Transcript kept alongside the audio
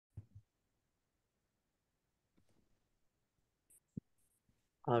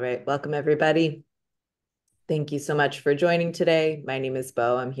All right, welcome everybody. Thank you so much for joining today. My name is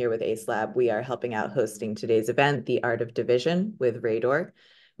Bo. I'm here with Acelab. We are helping out hosting today's event, The Art of Division with RAYDOOR.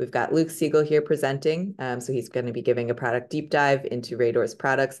 We've got Luke Siegel here presenting. So he's going to be giving a product deep dive into RAYDOOR's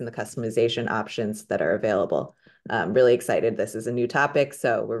products and the customization options that are available. Really excited. This is a new topic,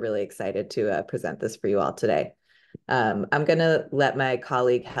 so we're really excited to present this for you all today. I'm going to let my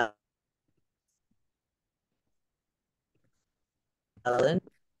colleague Helen.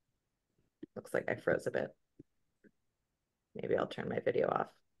 Looks like I froze a bit. Maybe I'll turn my video off.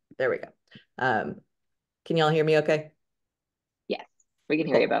 There we go. Can y'all hear me okay? Yes, we can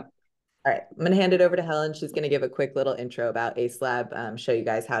hear Cool. you, Bo. All right, I'm going to hand it over to Helen. She's going to give a quick little intro about Acelab, show you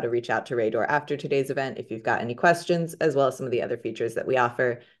guys how to reach out to RAYDOOR after today's event if you've got any questions, as well as some of the other features that we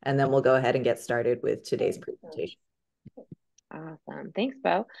offer. And then we'll go ahead and get started with today's presentation. Awesome. Thanks,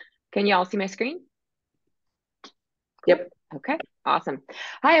 Bo. Can you all see my screen? Yep. Okay, awesome.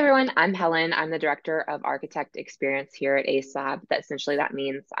 Hi, everyone. I'm Helen. I'm the Director of Architect Experience here at Acelab. That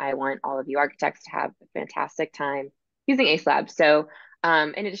means I want all of you architects to have a fantastic time using Acelab. So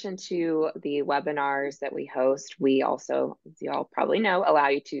in addition to the webinars that we host, we also, as you all probably know, allow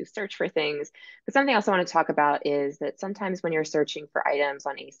you to search for things. But something else I want to talk about is that sometimes when you're searching for items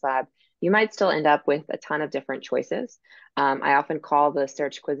on Acelab, you might still end up with a ton of different choices. I often call the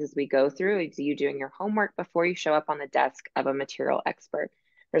search quizzes we go through, it's you doing your homework before you show up on the desk of a material expert.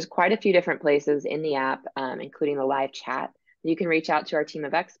 There's quite a few different places in the app, including the live chat. You can reach out to our team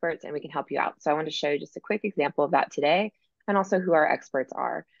of experts and we can help you out. So I want to show you just a quick example of that today and also who our experts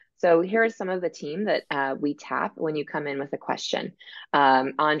are. So here are some of the team that we tap when you come in with a question.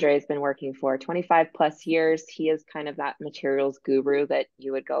 Andre has been working for 25 plus years. He is kind of that materials guru that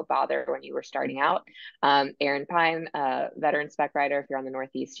you would go bother when you were starting out. Aaron Pine, veteran spec writer. If you're on the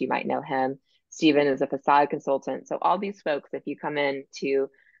Northeast, you might know him. Stephen is a facade consultant. So all these folks, if you come in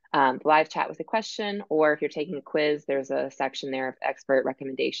to the live chat with a question, or if you're taking a quiz, there's a section there of expert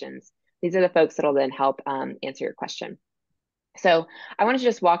recommendations. These are the folks that'll then help answer your question. So I want to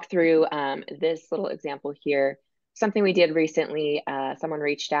just walk through this little example here. Something we did recently, someone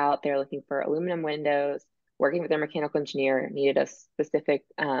reached out, they're looking for aluminum windows, working with their mechanical engineer, needed a specific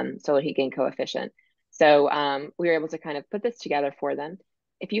solar heat gain coefficient. So we were able to kind of put this together for them.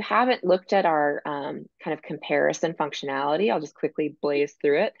 If you haven't looked at our kind of comparison functionality, I'll just quickly blaze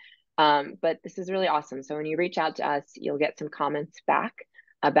through it. But this is really awesome. So when you reach out to us, you'll get some comments back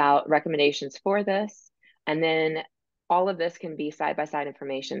about recommendations for this. And then all of this can be side-by-side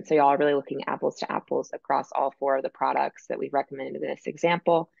information. So y'all are really looking apples to apples across all four of the products that we've recommended in this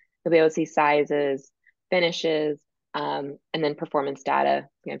example. You'll be able to see sizes, finishes, and then performance data.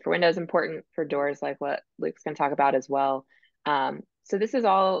 Again, for Windows, important, for doors, like what Luke's going to talk about as well. So this is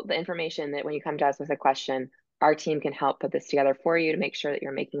all the information that when you come to us with a question, our team can help put this together for you to make sure that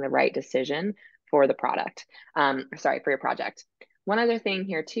you're making the right decision for the product, for your project. One other thing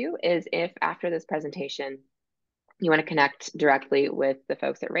here too is if after this presentation, you want to connect directly with the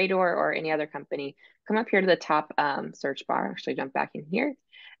folks at RAYDOOR or any other company, come up here to the top search bar, actually jump back in here,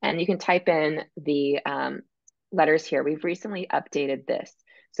 and you can type in the letters here. We've recently updated this.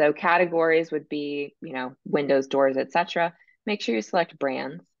 So categories would be, windows, doors, etc. Make sure you select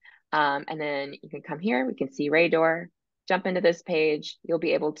brands. And then you can come here, we can see RAYDOOR, jump into this page. You'll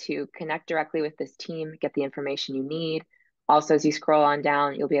be able to connect directly with this team, get the information you need. Also, as you scroll on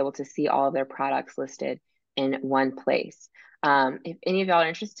down, you'll be able to see all of their products listed in one place. If any of y'all are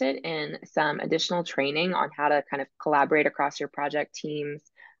interested in some additional training on how to kind of collaborate across your project teams,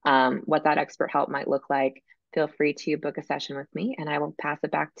 what that expert help might look like, feel free to book a session with me and I will pass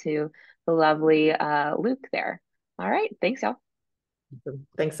it back to the lovely Luke there. All right, thanks y'all.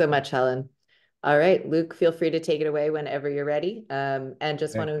 Thanks so much, Helen. All right, Luke, feel free to take it away whenever you're ready. And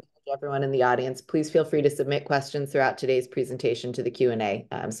just want to encourage everyone in the audience, please feel free to submit questions throughout today's presentation to the Q&A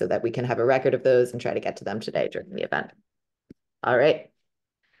so that we can have a record of those and try to get to them today during the event. All right,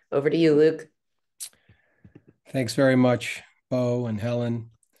 over to you, Luke. Thanks very much, Bo and Helen.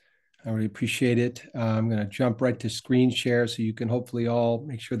 I really appreciate it. I'm going to jump right to screen share so you can hopefully all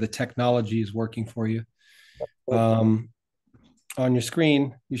make sure the technology is working for you. On your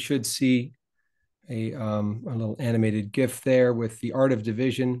screen, you should see a little animated GIF there with the art of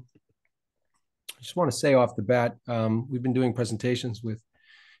division. I just want to say off the bat, we've been doing presentations with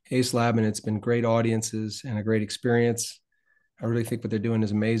Acelab and it's been great audiences and a great experience. I really think what they're doing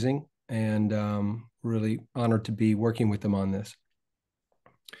is amazing and really honored to be working with them on this.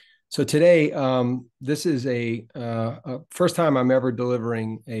 So today, this is a first time I'm ever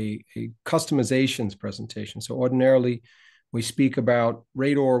delivering a customizations presentation. So ordinarily, We speak about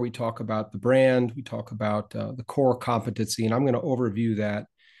RAYDOOR, we talk about the brand, we talk about the core competency, and I'm going to overview that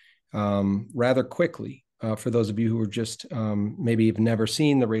rather quickly for those of you who are just maybe have never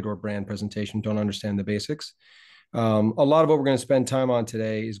seen the RAYDOOR brand presentation, don't understand the basics. A lot of what we're going to spend time on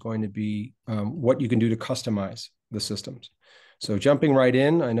today is going to be what you can do to customize the systems. So jumping right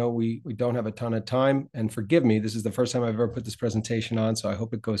in, I know we don't have a ton of time, and forgive me, this is the first time I've ever put this presentation on, so I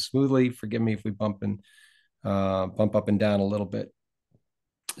hope it goes smoothly. Forgive me if we bump up and down a little bit.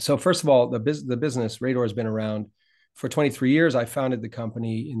 So first of all, the business, RAYDOOR, has been around for 23 years. I founded the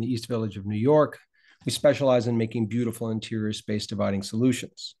company in the East Village of New York. We specialize in making beautiful interior space dividing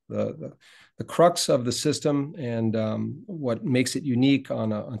solutions. The crux of the system and what makes it unique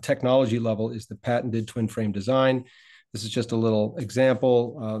on a technology level is the patented twin frame design. This is just a little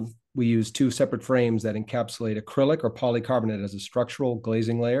example. We use two separate frames that encapsulate acrylic or polycarbonate as a structural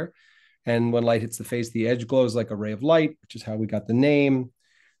glazing layer. And when light hits the face, the edge glows like a ray of light, which is how we got the name.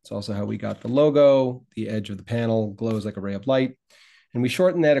 It's also how we got the logo. The edge of the panel glows like a ray of light. And we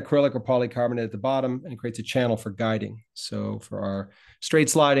shorten that acrylic or polycarbonate at the bottom, and it creates a channel for guiding. So for our straight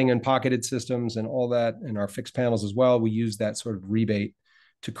sliding and pocketed systems and all that, and our fixed panels as well, we use that sort of rebate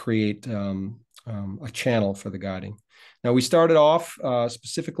to create a channel for the guiding. Now, we started off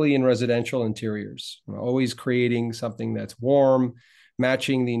specifically in residential interiors, always creating something that's warm,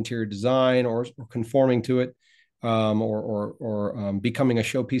 matching the interior design or conforming to it, or becoming a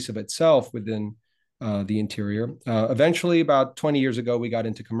showpiece of itself within the interior. Eventually, about 20 years ago, we got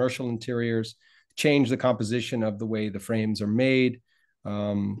into commercial interiors, changed the composition of the way the frames are made.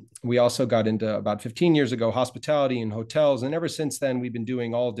 We also got into, about 15 years ago, hospitality and hotels. And ever since then, we've been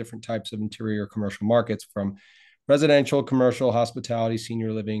doing all different types of interior commercial markets, from residential, commercial, hospitality,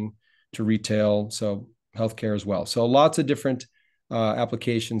 senior living, to retail, so healthcare as well. So lots of different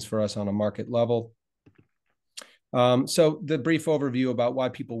applications for us on a market level. So the brief overview about why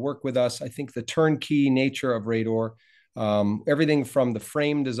people work with us, I think the turnkey nature of RAYDOOR, everything from the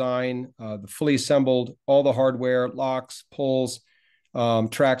frame design, the fully assembled, all the hardware, locks, pulls,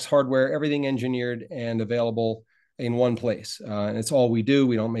 tracks, hardware, everything engineered and available in one place. And it's all we do.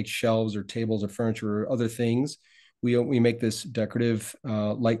 We don't make shelves or tables or furniture or other things. We make this decorative,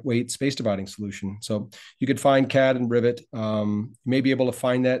 lightweight space dividing solution. So you could find CAD and Rivet. You may be able to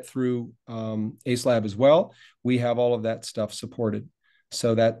find that through Acelab as well. We have all of that stuff supported.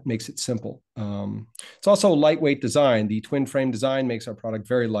 So that makes it simple. It's also lightweight design. The twin frame design makes our product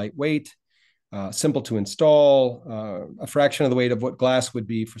very lightweight, simple to install, a fraction of the weight of what glass would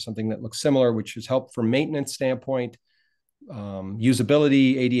be for something that looks similar, which is helpful from maintenance standpoint.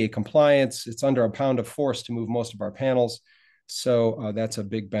 Usability, ADA compliance. It's under a pound of force to move most of our panels. So that's a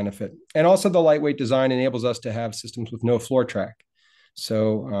big benefit. And also the lightweight design enables us to have systems with no floor track.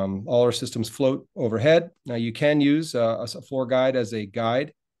 So all our systems float overhead. Now you can use a floor guide as a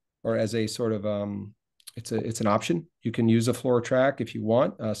guide, or as a sort of, it's an option. You can use a floor track if you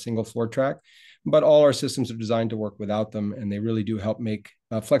want, a single floor track, but all our systems are designed to work without them, and they really do help make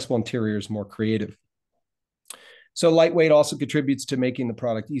flexible interiors more creative. So lightweight also contributes to making the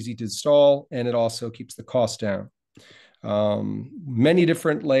product easy to install, and it also keeps the cost down. Many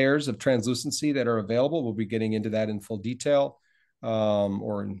different layers of translucency that are available. We'll be getting into that in full detail,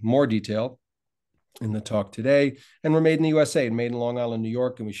 or in more detail in the talk today. And we're made in the USA, made in Long Island, New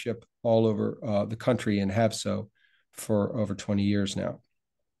York, and we ship all over the country and have so for over 20 years now.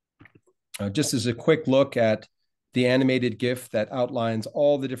 Just as a quick look at the animated GIF that outlines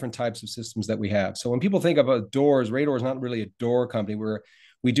all the different types of systems that we have. So when people think about doors, RAYDOOR is not really a door company.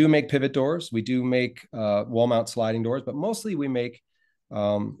 We do make pivot doors. We do make wall mount sliding doors, but mostly we make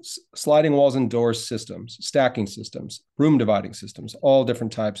sliding walls and doors systems, stacking systems, room dividing systems, all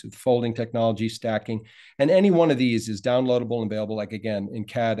different types with folding technology, stacking. And any one of these is downloadable and available, like again, in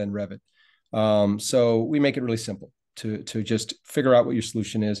CAD and Revit. So we make it really simple to just figure out what your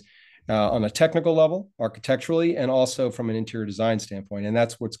solution is. On a technical level, architecturally, and also from an interior design standpoint. And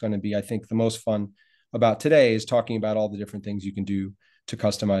that's what's going to be, I think, the most fun about today, is talking about all the different things you can do to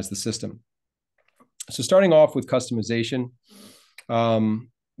customize the system. So starting off with customization,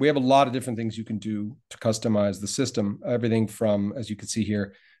 we have a lot of different things you can do to customize the system. Everything from, as you can see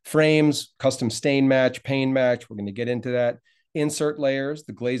here, frames, custom stain match, pane match. We're going to get into that. Insert layers,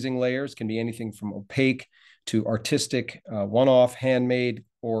 the glazing layers can be anything from opaque to artistic, one-off, handmade,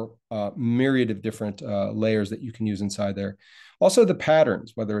 or myriad of different layers that you can use inside there. Also the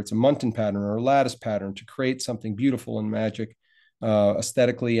patterns, whether it's a Muntin pattern or a lattice pattern, to create something beautiful and magic,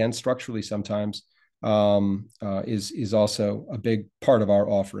 aesthetically and structurally sometimes, is also a big part of our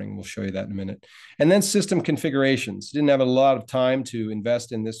offering. We'll show you that in a minute. And then system configurations. Didn't have a lot of time to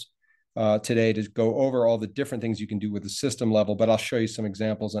invest in this today to go over all the different things you can do with the system level, but I'll show you some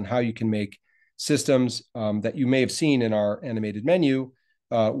examples on how you can make systems that you may have seen in our animated menu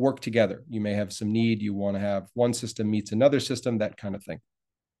work together. You may have some need, you want to have one system meets another system, that kind of thing.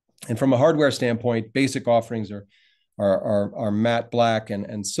 And from a hardware standpoint, basic offerings are matte black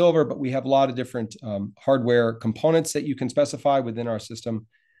and silver, but we have a lot of different hardware components that you can specify within our system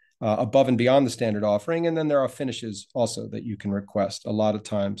above and beyond the standard offering. And then there are finishes also that you can request. A lot of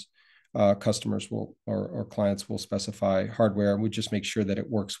times customers will or clients will specify hardware, and we just make sure that it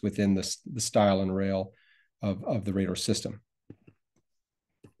works within the style and rail of the RAYDOOR system.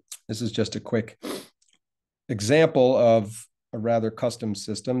 This is just a quick example of a rather custom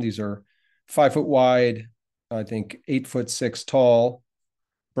system. These are 5 foot wide, I think 8'6" tall,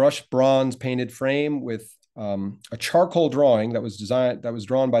 brushed bronze painted frame with a charcoal drawing that was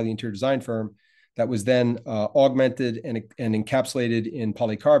drawn by the interior design firm that was then augmented and encapsulated in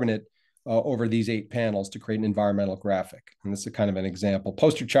polycarbonate over these 8 panels to create an environmental graphic. And this is kind of an example,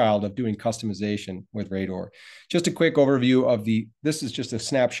 poster child of doing customization with RAYDOOR. Just a quick overview of this is just a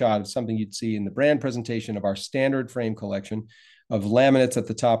snapshot of something you'd see in the brand presentation of our standard frame collection of laminates at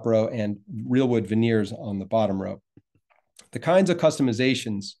the top row and real wood veneers on the bottom row. The kinds of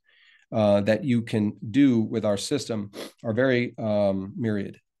customizations that you can do with our system are very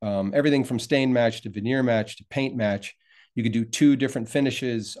myriad. Everything from stain match to veneer match to paint match. You could do 2 different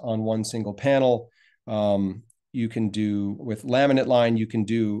finishes on one single panel. You can do with laminate line, you can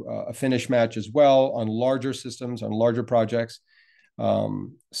do a finish match as well on larger systems, on larger projects.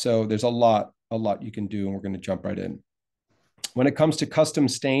 So there's a lot you can do, and we're going to jump right in. When it comes to custom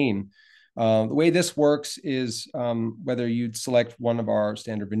stain, the way this works is whether you'd select one of our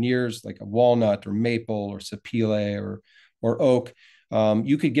standard veneers, like a walnut or maple or sapele or oak,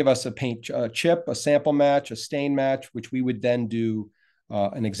 you could give us a paint chip, a sample match, a stain match, which we would then do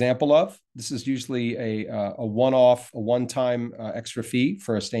an example of. This is usually a one-off, a one-time extra fee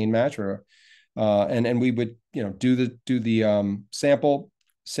for a stain match, and we would do the sample,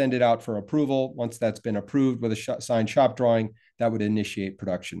 send it out for approval. Once that's been approved with a signed shop drawing, that would initiate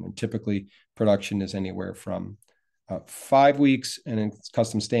production. And typically production is anywhere from 5 weeks, and in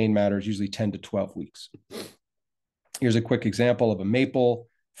custom stain matters, usually 10 to 12 weeks. Here's a quick example of a maple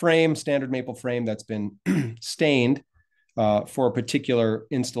frame, standard maple frame that's been stained for a particular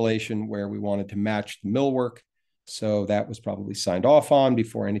installation where we wanted to match the millwork. So that was probably signed off on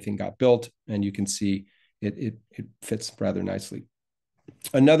before anything got built. And you can see it fits rather nicely.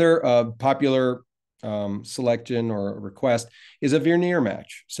 Another popular selection or request is a veneer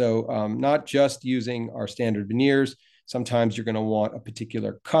match. So not just using our standard veneers. Sometimes you're going to want a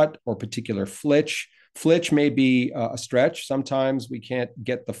particular cut or particular flitch. Flitch may be a stretch. Sometimes we can't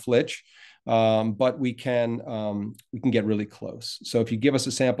get the flitch, but we can get really close. So if you give us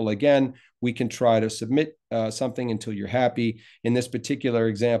a sample again, we can try to submit something until you're happy. In this particular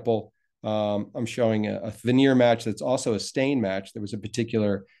example, I'm showing a veneer match that's also a stain match. There was a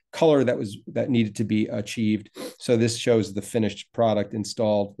particular color that needed to be achieved. So this shows the finished product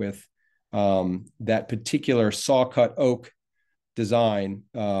installed with that particular saw cut oak design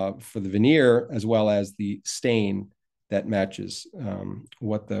for the veneer, as well as the stain that matches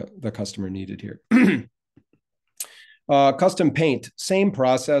what the customer needed here. Custom paint, same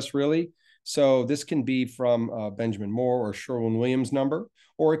process really. So this can be from Benjamin Moore or Sherwin-Williams number,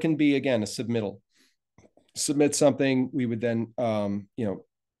 or it can be, again, a submittal. Submit something, we would then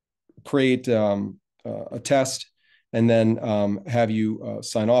create a test and then have you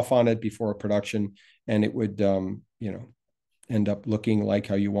sign off on it before production, and it would end up looking like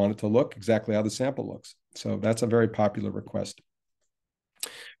how you want it to look, exactly how the sample looks. So that's a very popular request.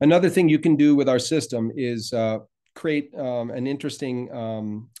 Another thing you can do with our system is create an interesting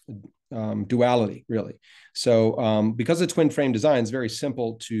duality, really. So because the twin frame design is very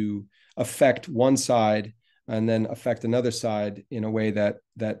simple to affect one side and then affect another side in a way that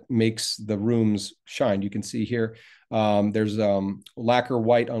makes the rooms shine. You can see here, there's lacquer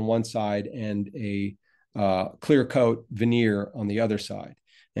white on one side and a clear coat veneer on the other side.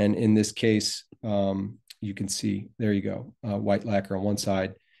 And in this case, you can see, there you go, white lacquer on one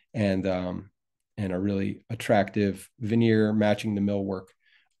side and a really attractive veneer matching the millwork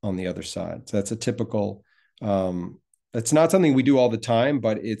on the other side. So that's a typical, it's not something we do all the time,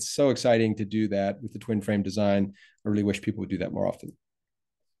 but it's so exciting to do that with the twin frame design. I really wish people would do that more often.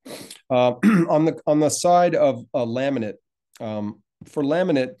 On the side of a laminate, for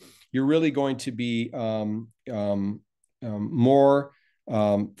laminate, you're really going to be more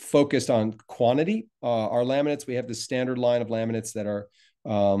focused on quantity. Our laminates, we have the standard line of laminates that are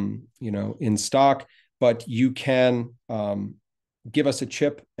in stock, but you can give us a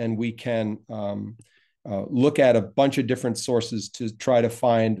chip, and we can look at a bunch of different sources to try to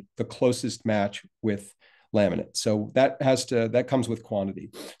find the closest match with laminate. So that comes with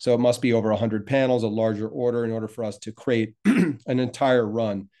quantity. So it must be over 100 panels, a larger order, in order for us to create an entire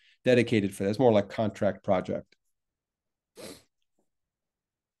run dedicated for that. It's more like contract project.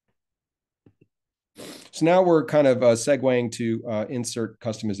 So now we're kind of segueing to insert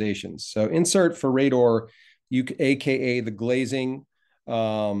customizations. So insert for RAYDOOR, AKA the glazing.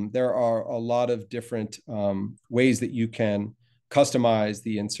 There are a lot of different ways that you can customize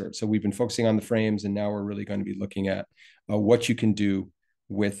the insert. So we've been focusing on the frames, and now we're really going to be looking at what you can do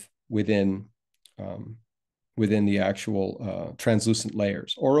within the actual translucent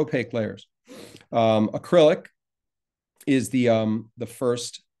layers or opaque layers. Acrylic is the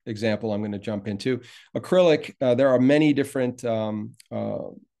first example I'm going to jump into. Acrylic, there are many different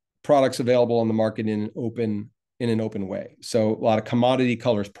products available on the market in an open way. So a lot of commodity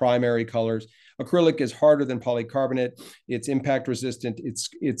colors, primary colors. Acrylic is harder than polycarbonate. It's impact resistant.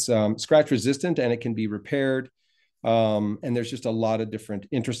 It's scratch resistant, and it can be repaired. And there's just a lot of different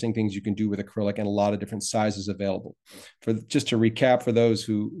interesting things you can do with acrylic, and a lot of different sizes available. Just to recap, for those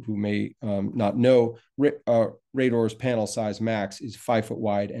who may not know, RAYDOOR's panel size max is 5 foot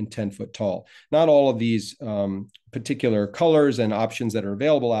wide and 10 foot tall. Not all of these particular colors and options that are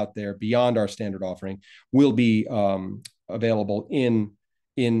available out there beyond our standard offering will be available in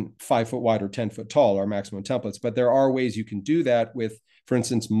 5 foot wide or 10 foot tall, our maximum templates. But there are ways you can do that with, for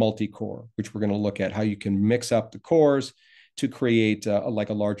instance, multi-core, which we're going to look at how you can mix up the cores to create like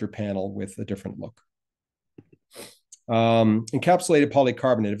a larger panel with a different look. Encapsulated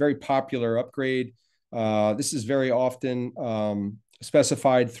polycarbonate, a very popular upgrade. This is very often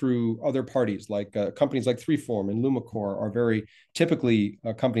specified through other parties, like companies like 3Form and Lumicore are very typically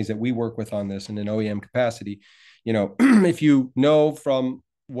companies that we work with on this in an OEM capacity. You know, if you know from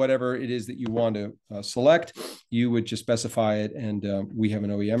whatever it is that you want to select, you would just specify it, and we have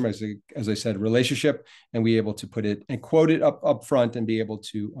an OEM, as I said, relationship, and we able to put it and quote it up front and be able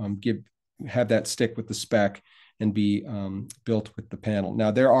to have that stick with the spec and be built with the panel.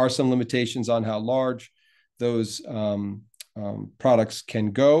 Now, there are some limitations on how large those products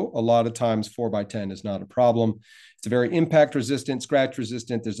can go. A lot of times 4x10 is not a problem. It's a very impact resistant, scratch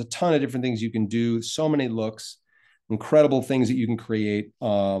resistant. There's a ton of different things you can do, so many looks, incredible things that you can create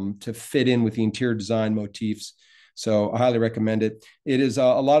to fit in with the interior design motifs. So I highly recommend it. It is a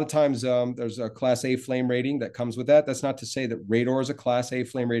lot of times there's a Class A flame rating that comes with that. That's not to say that RAYDOOR is a Class A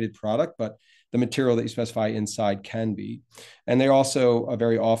flame rated product, but the material that you specify inside can be. And they also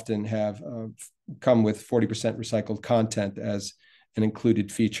very often have come with 40% recycled content as an included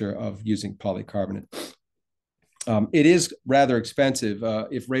feature of using polycarbonate. It is rather expensive.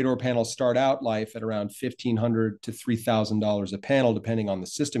 If RAYDOOR panels start out life at around $1,500 to $3,000 a panel, depending on the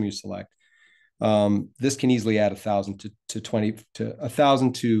system you select, this can easily add $1,000 to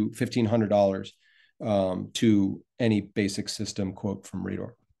 $1,500 to any basic system quote from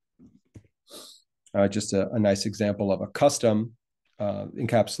RAYDOOR. Just a nice example of a custom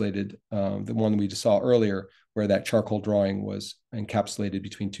encapsulated, the one we just saw earlier, where that charcoal drawing was encapsulated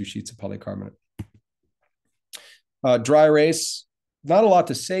between 2 sheets of polycarbonate. Dry erase, not a lot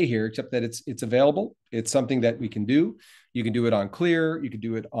to say here, except that it's available. It's something that we can do. You can do it on clear, you can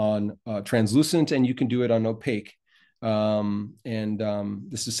do it on translucent, and you can do it on opaque.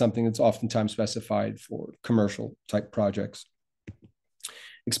 This is something that's oftentimes specified for commercial type projects.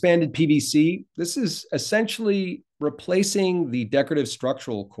 Expanded PVC, this is essentially replacing the decorative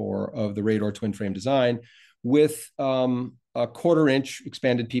structural core of the RAYDOOR twin frame design with a 1/4 inch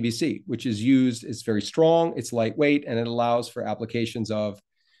expanded PVC, which is used. It's very strong, it's lightweight, and it allows for applications of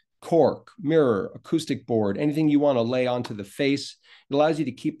cork, mirror, acoustic board, anything you want to lay onto the face. It allows you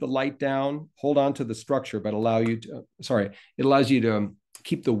to keep the light down, hold on to the structure, but it allows you to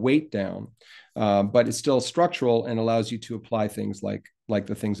keep the weight down, but it's still structural and allows you to apply things like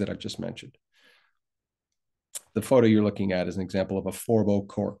the things that I've just mentioned. The photo you're looking at is an example of a Forbo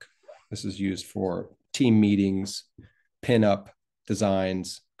cork. This is used for team meetings, pin-up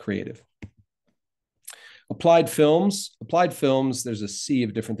designs, creative. Applied films, there's a sea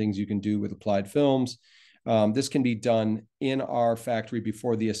of different things you can do with applied films. This can be done in our factory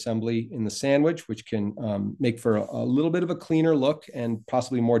before the assembly in the sandwich, which can make for a little bit of a cleaner look and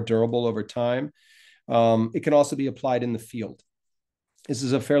possibly more durable over time. It can also be applied in the field. This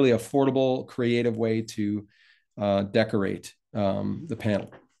is a fairly affordable, creative way to decorate the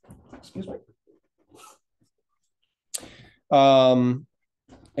panel. Excuse me.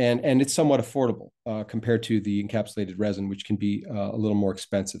 and it's somewhat affordable compared to the encapsulated resin, which can be a little more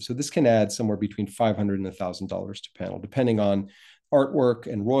expensive. So this can add somewhere between $500 and $1,000 to panel, depending on artwork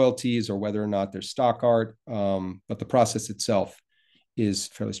and royalties or whether or not there's stock art. But the process itself is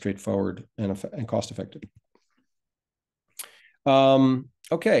fairly straightforward and cost effective.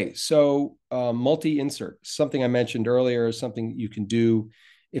 Okay, so multi-insert, something I mentioned earlier, is something you can do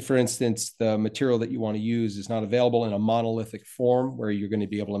if, for instance, the material that you want to use is not available in a monolithic form where you're going to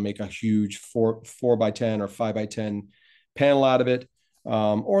be able to make a huge 4 by 10 or 5 by 10 panel out of it.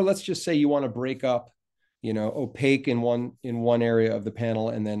 Or let's just say you want to break up, opaque in one area of the panel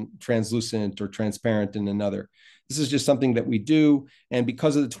and then translucent or transparent in another. This is just something that we do. And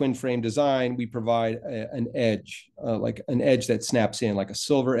because of the twin frame design, we provide an edge, like an edge that snaps in, like a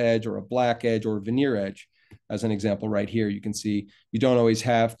silver edge or a black edge or a veneer edge. As an example right here, you can see you don't always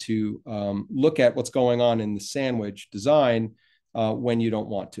have to look at what's going on in the sandwich design when you don't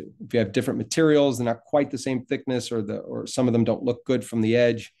want to. If you have different materials, they're not quite the same thickness, or some of them don't look good from the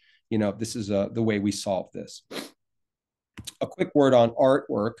edge, this is the way we solve this. A quick word on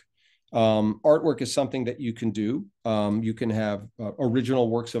artwork. Artwork is something that you can do. You can have original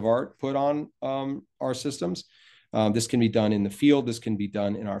works of art put on our systems. This can be done in the field. This can be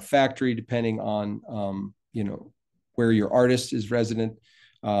done in our factory, depending on where your artist is resident.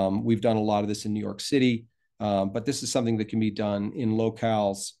 We've done a lot of this in New York City, but this is something that can be done in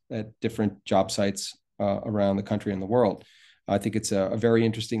locales at different job sites around the country and the world. I think it's a very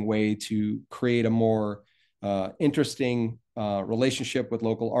interesting way to create a more interesting relationship with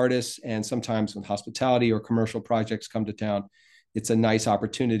local artists, and sometimes when hospitality or commercial projects come to town, it's a nice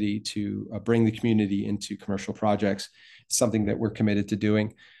opportunity to bring the community into commercial projects. It's something that we're committed to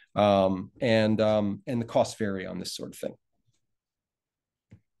doing, and the costs vary on this sort of thing.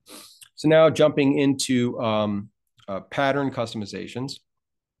 So now jumping into pattern customizations.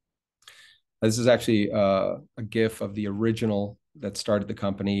 This is actually a GIF of the original that started the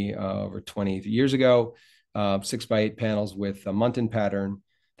company over 20 years ago. 6 by 8 panels with a Muntin pattern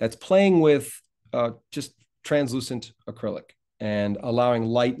that's playing with just translucent acrylic and allowing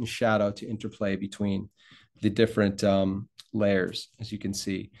light and shadow to interplay between the different layers, as you can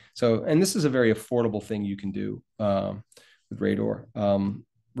see. So, and this is a very affordable thing you can do with RAYDOOR.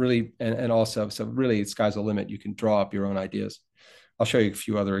 Really, and also, so really, sky's the limit. You can draw up your own ideas. I'll show you a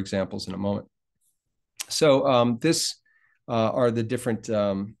few other examples in a moment. So this are the different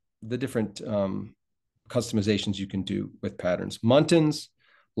customizations you can do with patterns: Muntins,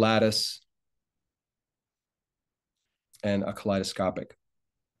 lattice, and a kaleidoscopic.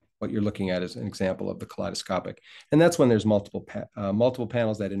 What you're looking at is an example of the kaleidoscopic, and that's when there's multiple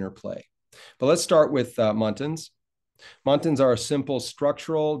panels that interplay. But let's start with Muntins. Muntins are a simple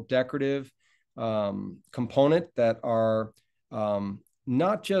structural, decorative component that are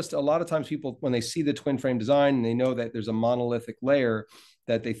not just, a lot of times people, when they see the twin frame design and they know that there's a monolithic layer,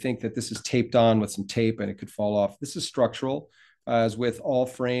 that they think that this is taped on with some tape and it could fall off. This is structural. As with all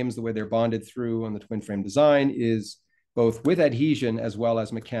frames, the way they're bonded through on the twin frame design is both with adhesion as well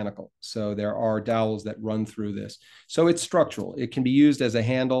as mechanical. So there are dowels that run through this. So it's structural. It can be used as a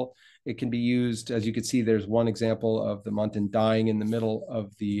handle. It can be used, as you can see, there's one example of the Muntin dying in the middle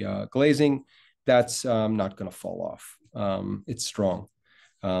of the glazing. That's not going to fall off. It's strong.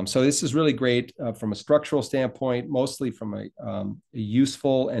 So this is really great from a structural standpoint, mostly from a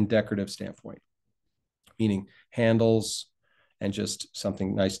useful and decorative standpoint, meaning handles and just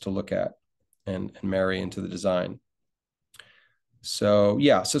something nice to look at and marry into the design. So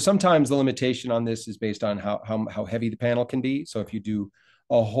yeah, so sometimes the limitation on this is based on how heavy the panel can be. So if you do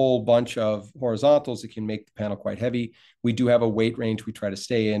a whole bunch of horizontals, it can make the panel quite heavy. We do have a weight range we try to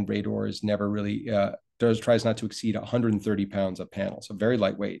stay in. RAYDOOR is never really, tries not to exceed 130 pounds of panel, so very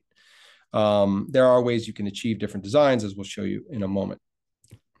lightweight. There are ways you can achieve different designs, as we'll show you in a moment.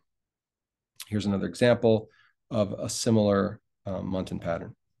 Here's another example of a similar Muntin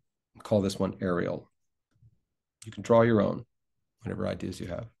pattern. I'll call this one aerial. You can draw your own, whatever ideas you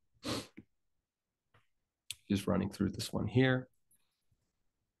have. Just running through this one here.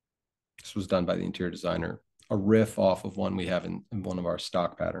 This was done by the interior designer, a riff off of one we have in one of our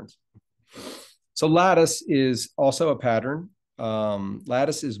stock patterns. So lattice is also a pattern.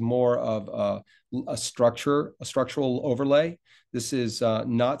 Lattice is more of a structural overlay. This is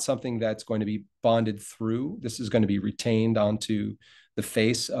not something that's going to be bonded through. This is going to be retained onto the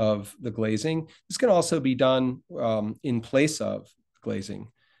face of the glazing. This can also be done in place of glazing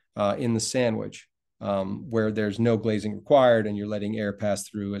in the sandwich, where there's no glazing required and you're letting air pass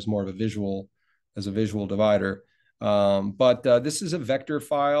through as more of a visual divider. But this is a vector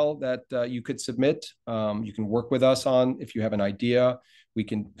file that you could submit. You can work with us on if you have an idea We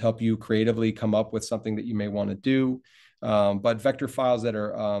can help you creatively come up with something that you may want to do. But vector files that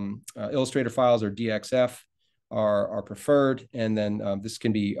are Illustrator files or DXF are preferred. And then this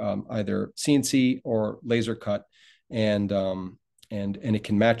can be either CNC or laser cut, and it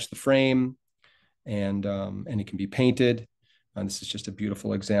can match the frame, and it can be painted. And this is just a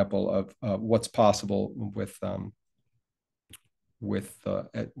beautiful example of what's possible with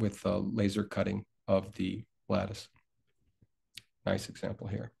laser cutting of the lattice. Nice example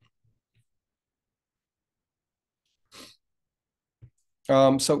here.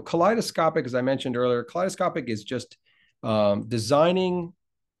 So kaleidoscopic, as I mentioned earlier, kaleidoscopic is just designing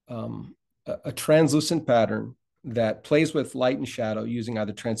a translucent pattern that plays with light and shadow using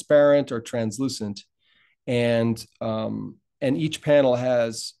either transparent or translucent, and each panel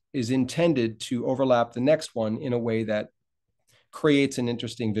is intended to overlap the next one in a way that creates an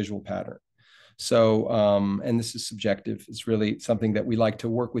interesting visual pattern. So, and this is subjective. It's really something that we like to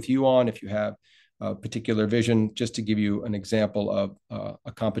work with you on if you have a particular vision. Just to give you an example of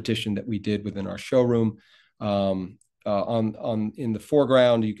a competition that we did within our showroom. In the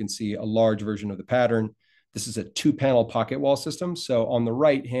foreground, you can see a large version of the pattern. This is a 2-panel pocket wall system. So on the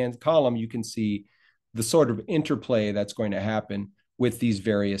right-hand column, you can see the sort of interplay that's going to happen with these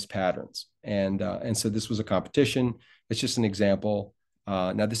various patterns. And so this was a competition. It's just an example.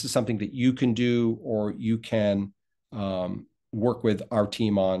 Now, this is something that you can do, or you can work with our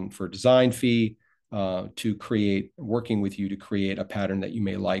team on for design fee, working with you to create a pattern that you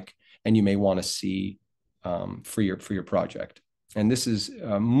may like and you may want to see for your project. And this is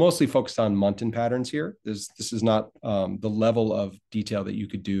mostly focused on Muntin patterns here. This is not the level of detail that you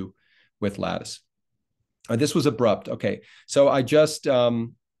could do with lattice. This was abrupt. Okay, so I just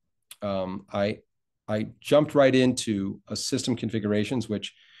I jumped right into a system configurations,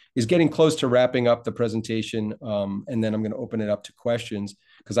 which is getting close to wrapping up the presentation. And then I'm going to open it up to questions,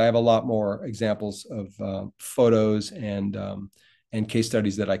 because I have a lot more examples of photos and case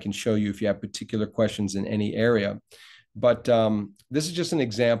studies that I can show you if you have particular questions in any area. But this is just an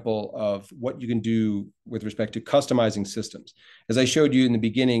example of what you can do with respect to customizing systems. As I showed you in the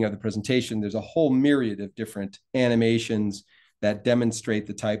beginning of the presentation, there's a whole myriad of different animations that demonstrate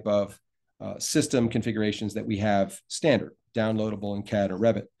the type of system configurations that we have standard, downloadable in CAD or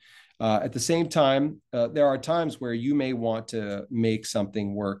Revit. At the same time, there are times where you may want to make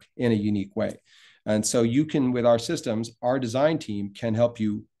something work in a unique way. And so you can, with our systems, our design team can help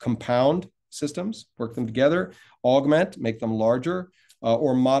you compound systems, work them together, augment, make them larger,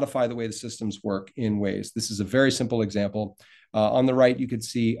 or modify the way the systems work in ways. This is a very simple example. On the right, you could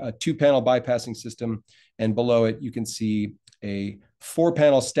see a 2-panel bypassing system, and below it, you can see a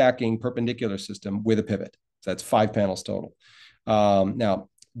 4-panel stacking perpendicular system with a pivot. So that's 5 panels total. Now,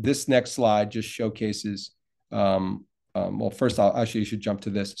 this next slide just showcases, well, first actually you should jump to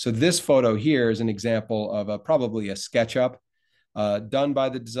this. So this photo here is an example of probably a SketchUp done by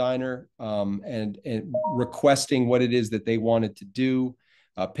the designer, and requesting what it is that they wanted to do.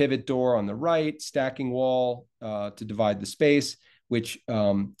 A pivot door on the right, stacking wall to divide the space, which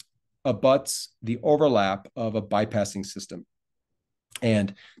abuts the overlap of a bypassing system.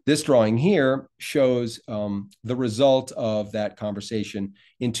 And this drawing here shows the result of that conversation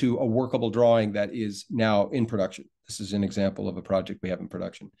into a workable drawing that is now in production. This is an example of a project we have in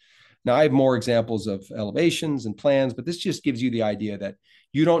production. Now, I have more examples of elevations and plans, but this just gives you the idea that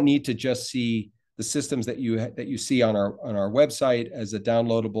you don't need to just see the systems that you see on our website as a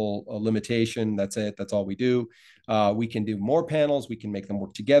downloadable limitation. That's it. That's all we do. We can do more panels. We can make them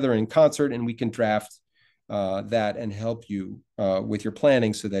work together in concert, and we can draft that and help you with your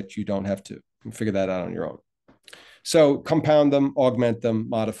planning so that you don't have to figure that out on your own. So compound them, augment them,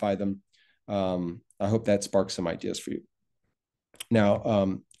 modify them. I hope that sparks some ideas for you.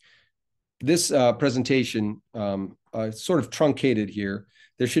 Now, this presentation sort of truncated here.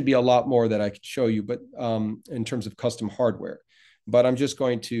 There should be a lot more that I could show you, but in terms of custom hardware. But I'm just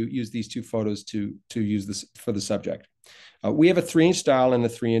going to use these 2 photos to use this for the subject. We have a 3-inch dial and a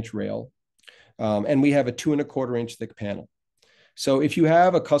 3-inch rail. And we have a 2¼ inch thick panel. So if you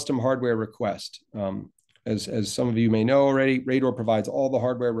have a custom hardware request, as some of you may know already, RAYDOOR provides all the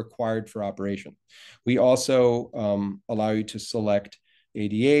hardware required for operation. We also allow you to select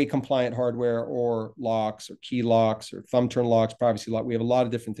ADA compliant hardware, or locks, or key locks, or thumb turn locks, privacy lock. We have a lot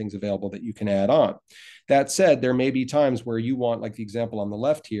of different things available that you can add on. That said, there may be times where you want, like the example on the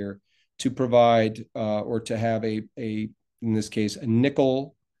left here, to provide or to have in this case, a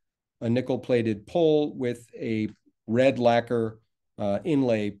nickel plated pole with a red lacquer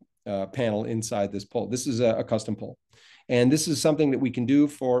inlay panel inside this pole. This is a custom pole. And this is something that we can do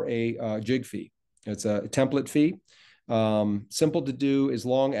for a jig fee. It's a template fee. Simple to do as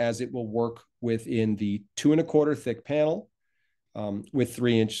long as it will work within the 2¼ thick panel with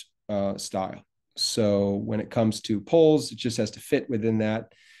 3-inch style. So when it comes to poles, it just has to fit within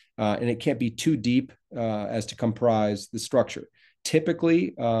that. And it can't be too deep as to comprise the structure.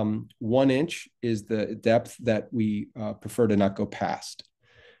 Typically, 1 inch is the depth that we prefer to not go past.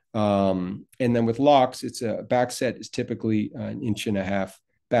 And then with locks, it's a back set is typically 1.5 inch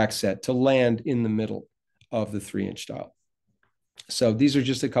back set to land in the middle of the 3-inch style. So these are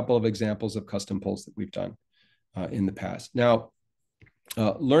just a couple of examples of custom poles that we've done in the past. Now,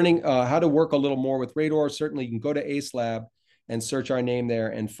 learning how to work a little more with RAYDOOR, certainly you can go to Acelab and search our name there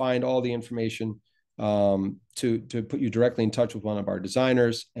and find all the information to put you directly in touch with one of our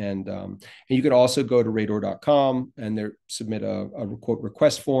designers. And you could also go to raydoor.com and there submit a quote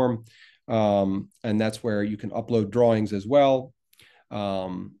request form. And that's where you can upload drawings as well.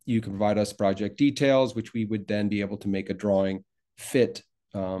 You can provide us project details, which we would then be able to make a drawing fit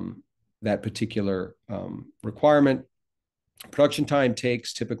that particular requirement. Production time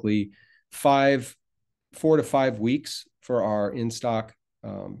takes typically 4 to 5 weeks for our in-stock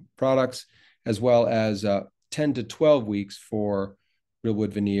products, as well as 10 to 12 weeks for real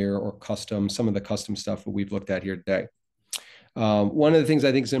wood veneer or custom, some of the custom stuff that we've looked at here today. One of the things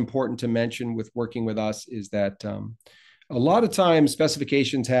I think is important to mention with working with us is that a lot of times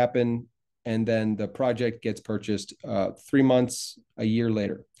specifications happen and then the project gets purchased 3 months, a year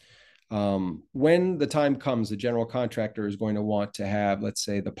later. When the time comes, the general contractor is going to want to have, let's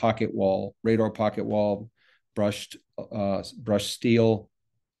say, the pocket wall, RAYDOOR pocket wall, brushed steel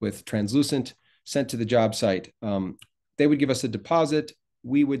with translucent, sent to the job site. They would give us a deposit.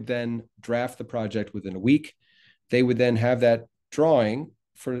 We would then draft the project within a week. They would then have that drawing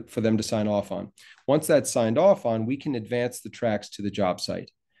for them to sign off on. Once that's signed off on, we can advance the tracks to the job site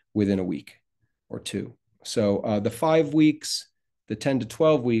within a week or two. So the 5 weeks, the 10 to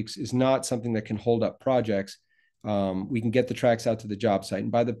 12 weeks is not something that can hold up projects. We can get the tracks out to the job site.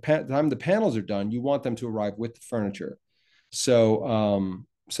 And by the time the panels are done, you want them to arrive with the furniture. So,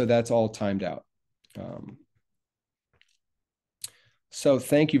 so that's all timed out. So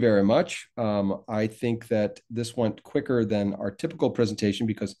thank you very much. I think that this went quicker than our typical presentation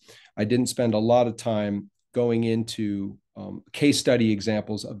because I didn't spend a lot of time going into case study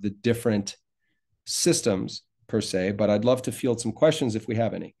examples of the different systems per se, but I'd love to field some questions if we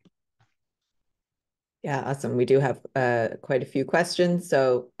have any. Yeah, awesome. We do have quite a few questions.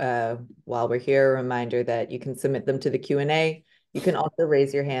 So while we're here, a reminder that you can submit them to the Q&A. You can also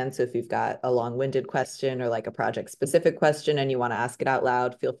raise your hand. So if you've got a long-winded question or like a project-specific question and you want to ask it out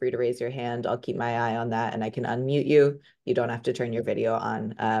loud, feel free to raise your hand. I'll keep my eye on that and I can unmute you. You don't have to turn your video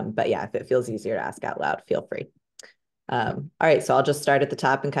on. But yeah, if it feels easier to ask out loud, feel free. All right, so I'll just start at the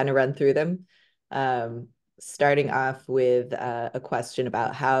top and kind of run through them. Starting off with a question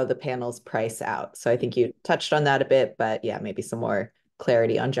about how the panels price out. So I think you touched on that a bit, but yeah, maybe some more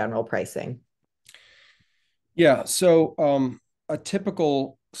clarity on general pricing. Yeah, so a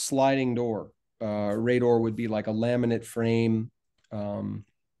typical sliding door, RAYDOOR would be like a laminate frame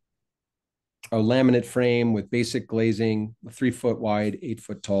with basic glazing, 3 foot wide, 8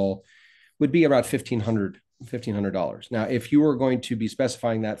 foot tall, would be about $1,500. Now, if you were going to be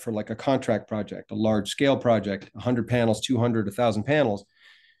specifying that for like a contract project, a large scale project, 100 panels, 200, 1,000 panels,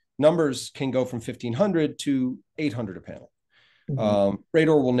 numbers can go from $1,500 to $800 a panel. Mm-hmm.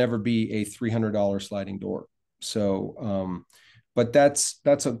 RAYDOOR will never be a $300 sliding door. So, but that's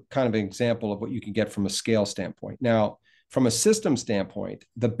a kind of an example of what you can get from a scale standpoint. Now, from a system standpoint,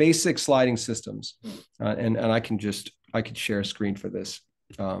 the basic sliding systems, and I could share a screen for this.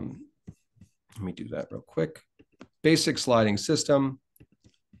 Let me do that real quick. Basic sliding system,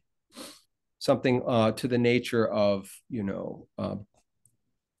 something to the nature of,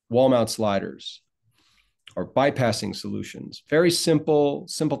 wall mount sliders or bypassing solutions. Very simple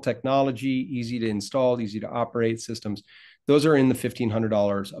technology, easy to install, easy to operate systems. Those are in the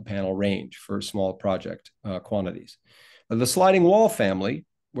 $1,500 a panel range for small project quantities. The sliding wall family,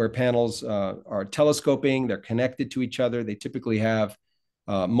 where panels are telescoping, they're connected to each other. They typically have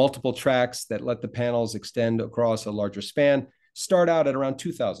multiple tracks that let the panels extend across a larger span, start out at around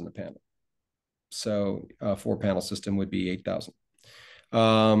 $2,000 a panel. So a 4-panel system would be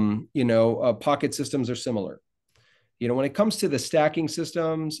 $8,000. Pocket systems are similar. When it comes to the stacking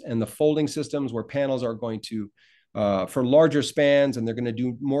systems and the folding systems where panels are going to, for larger spans, and they're going to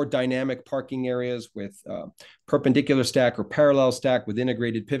do more dynamic parking areas with perpendicular stack or parallel stack with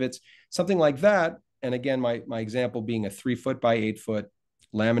integrated pivots, something like that. And again, my example being a 3 foot by 8 foot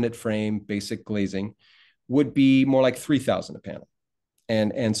laminate frame, basic glazing, would be more like $3,000 a panel.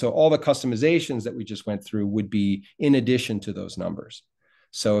 And so all the customizations that we just went through would be in addition to those numbers.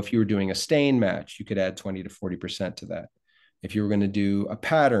 So if you were doing a stain match, you could add 20 to 40% to that. If you were going to do a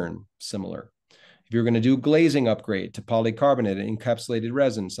pattern, similar. If you're going to do glazing upgrade to polycarbonate and encapsulated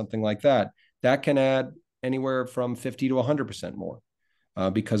resin, something like that, that can add anywhere from 50 to 100% more,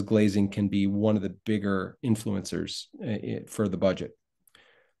 because glazing can be one of the bigger influencers for the budget.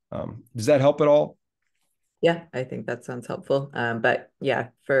 Does that help at all? Yeah, I think that sounds helpful. But yeah,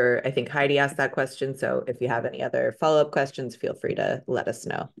 I think Heidi asked that question. So if you have any other follow-up questions, feel free to let us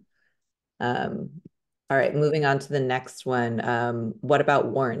know. All right, moving on to the next one. What about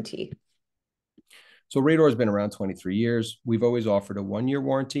warranty? So RAYDOOR has been around 23 years. We've always offered a 1-year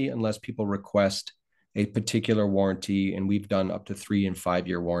warranty unless people request a particular warranty, and we've done up to 3 and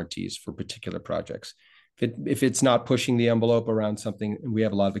 5-year warranties for particular projects. If it's not pushing the envelope around something and we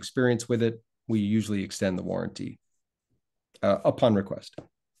have a lot of experience with it, we usually extend the warranty upon request.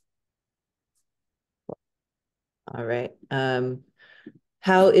 All right.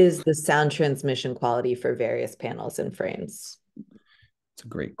 How is the sound transmission quality for various panels and frames? It's a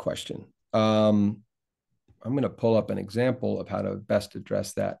great question. I'm going to pull up an example of how to best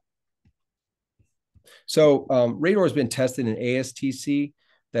address that. So RAYDOOR has been tested in ASTC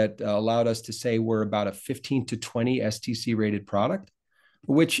that allowed us to say we're about a 15 to 20 STC rated product,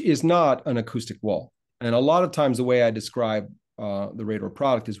 which is not an acoustic wall. And a lot of times the way I describe the RAYDOOR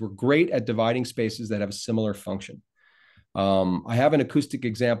product is we're great at dividing spaces that have a similar function. I have an acoustic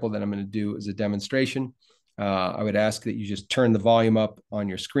example that I'm going to do as a demonstration. I would ask that you just turn the volume up on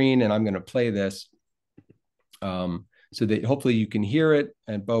your screen, and I'm going to play this so that hopefully you can hear it.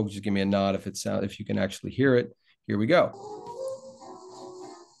 And Bo, just give me a nod if you can actually hear it. Here we go.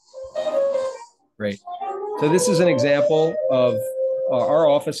 Great. So this is an example of our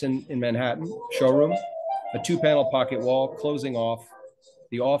office in Manhattan, showroom, a 2-panel pocket wall closing off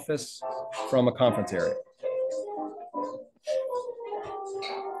the office from a conference area.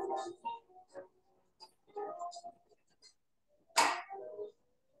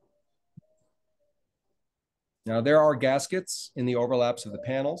 Now, there are gaskets in the overlaps of the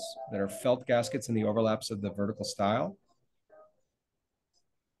panels that are felt gaskets in the overlaps of the vertical stile.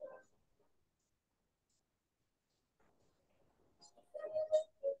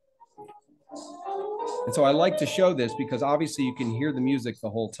 And so I like to show this because obviously you can hear the music the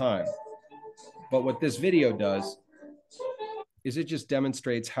whole time. But what this video does is it just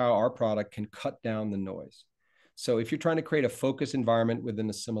demonstrates how our product can cut down the noise. So if you're trying to create a focus environment within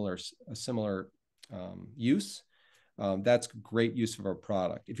a similar use, that's great use of our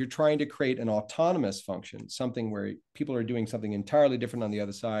product. If you're trying to create an autonomous function, something where people are doing something entirely different on the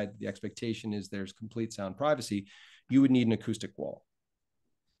other side, the expectation is there's complete sound privacy, you would need an acoustic wall.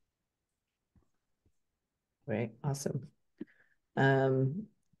 Right, awesome.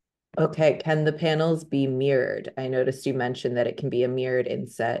 Okay, can the panels be mirrored? I noticed you mentioned that it can be a mirrored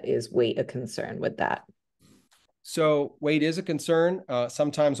inset. Is weight a concern with that? So weight is a concern.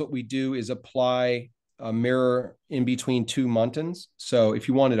 Sometimes what we do is apply a mirror in between 2 muntins. So if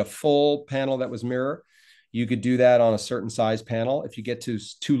you wanted a full panel that was mirror, you could do that on a certain size panel. If you get to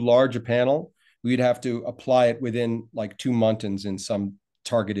too large a panel, we'd have to apply it within like 2 muntins in some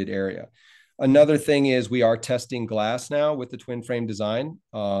targeted area. Another thing is we are testing glass now with the twin frame design,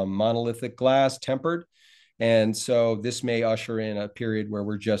 monolithic glass, tempered. And so this may usher in a period where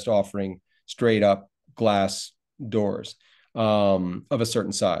we're just offering straight up glass doors of a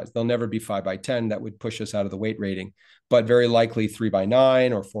certain size. They'll never be 5x10. That would push us out of the weight rating, but very likely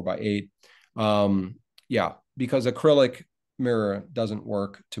 3x9 or 4x8. Yeah, because acrylic mirror doesn't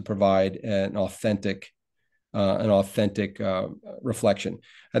work to provide an authentic reflection.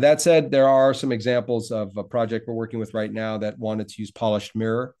 That said, there are some examples of a project we're working with right now that wanted to use polished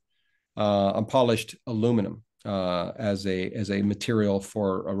mirror, polished aluminum as a material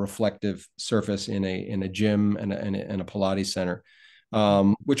for a reflective surface in a gym and a Pilates center,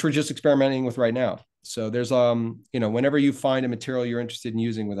 which we're just experimenting with right now. So there's whenever you find a material you're interested in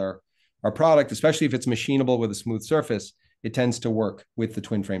using with our product, especially if it's machinable with a smooth surface, it tends to work with the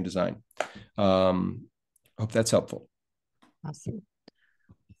twin frame design. Hope that's helpful. Awesome.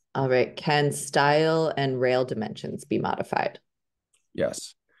 All right. Can style and rail dimensions be modified?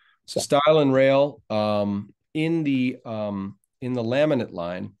 Yes. So style and rail in the laminate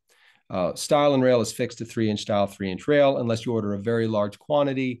line, style and rail is fixed to 3-inch style, 3-inch rail, unless you order a very large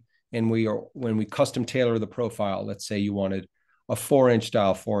quantity. And when we custom tailor the profile, let's say you wanted a 4-inch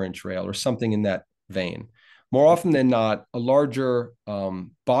style, 4-inch rail, or something in that vein. More often than not, a larger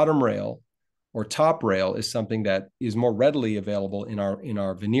bottom rail or top rail is something that is more readily available in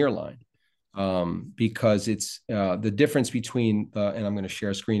our veneer line. because it's the difference between, and I'm going to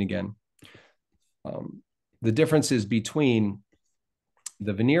share a screen again. The difference is between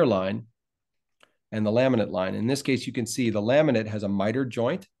the veneer line and the laminate line. In this case, you can see the laminate has a miter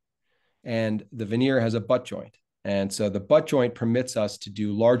joint and the veneer has a butt joint. And so the butt joint permits us to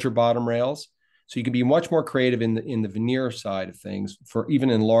do larger bottom rails. So you can be much more creative in the veneer side of things for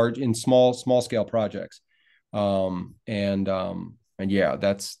even in small scale projects. And yeah,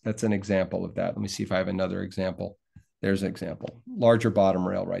 that's an example of that. Let me see if I have another example. There's an example, larger bottom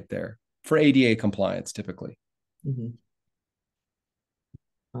rail right there for ADA compliance typically. Mm-hmm.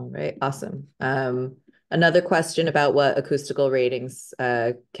 All right, awesome. Another question about what acoustical ratings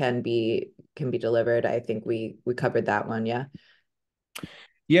can be delivered. I think we covered that one, yeah.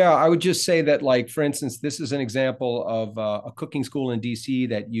 Yeah, I would just say that, like, for instance, this is an example of a cooking school in DC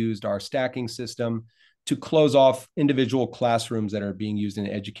that used our stacking system to close off individual classrooms that are being used in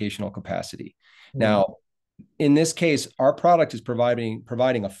educational capacity. Mm-hmm. Now, in this case, our product is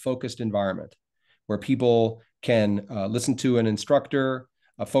providing a focused environment where people can listen to an instructor,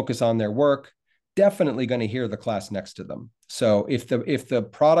 focus on their work, definitely going to hear the class next to them. So if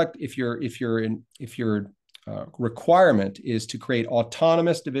your requirement is to create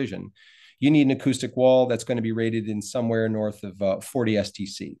autonomous division, you need an acoustic wall that's going to be rated in somewhere north of 40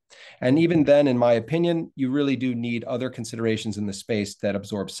 STC. And even then, in my opinion, you really do need other considerations in the space that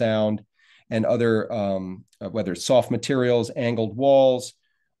absorb sound and other, whether it's soft materials, angled walls,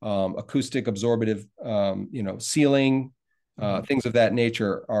 acoustic absorbative, ceiling, things of that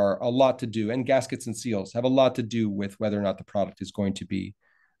nature are a lot to do. And gaskets and seals have a lot to do with whether or not the product is going to be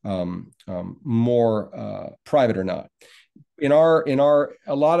more private or not. A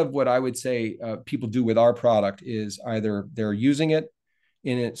lot of what I would say people do with our product is either they're using it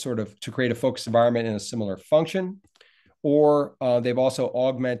in it sort of to create a focused environment in a similar function, or they've also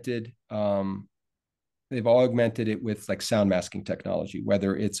augmented it with like sound masking technology,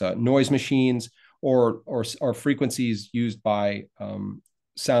 whether it's noise machines or frequencies used by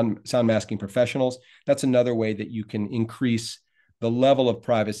sound masking professionals. That's another way that you can increase the level of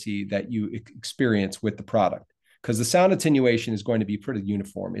privacy that you experience with the product, because the sound attenuation is going to be pretty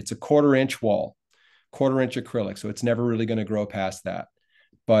uniform. It's a 1/4 inch wall, 1/4 inch acrylic, so it's never really going to grow past that.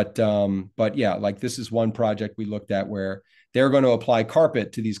 But yeah, like this is one project we looked at where they're going to apply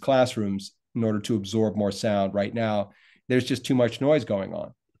carpet to these classrooms in order to absorb more sound. Right now, there's just too much noise going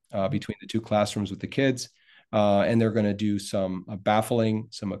on between the two classrooms with the kids. And they're going to do some baffling,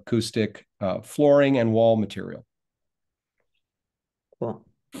 some acoustic flooring and wall material. Cool.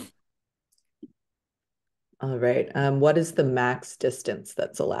 All right. What is the max distance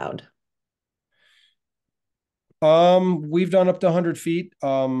that's allowed? We've done up to 100 feet.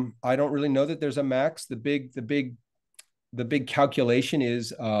 I don't really know that there's a max. The big calculation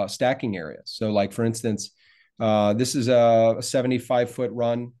is stacking area. So like, for instance, this is a 75-foot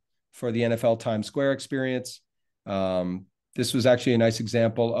run for the NFL Times Square experience. This was actually a nice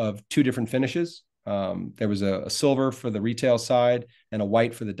example of two different finishes. There was a silver for the retail side and a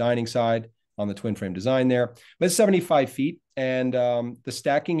white for the dining side on the twin frame design there. But it's 75 feet. And the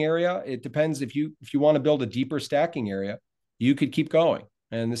stacking area, it depends. If you want to build a deeper stacking area, you could keep going.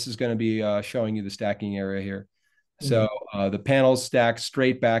 And this is going to be showing you the stacking area here. So the panels stack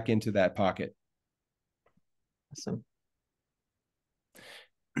straight back into that pocket. Awesome.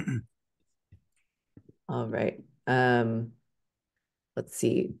 All right. Let's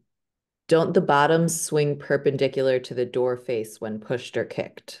see. Don't the bottoms swing perpendicular to the door face when pushed or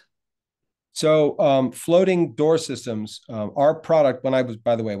kicked? So floating door systems, our product, when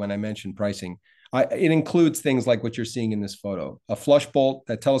I mentioned pricing, it includes things like what you're seeing in this photo, a flush bolt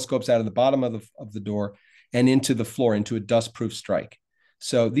that telescopes out of the bottom of the door and into the floor, into a dust-proof strike.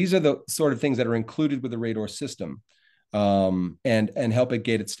 So these are the sort of things that are included with the RAYDOOR system and help it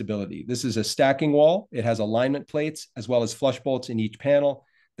gate its stability. This is a stacking wall. It has alignment plates as well as flush bolts in each panel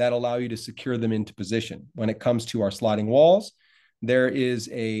that allow you to secure them into position. When it comes to our sliding walls, there is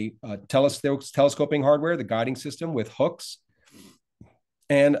a telescoping hardware, the guiding system with hooks,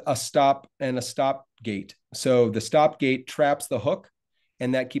 and a stop gate. So the stop gate traps the hook,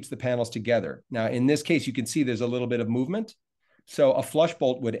 and that keeps the panels together. Now, in this case, you can see there's a little bit of movement. So a flush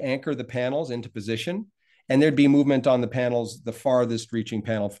bolt would anchor the panels into position, and there'd be movement on the panels, the farthest reaching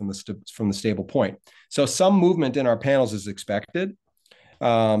panel from the stable point. So some movement in our panels is expected.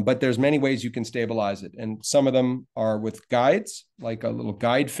 But there's many ways you can stabilize it. And some of them are with guides, like a little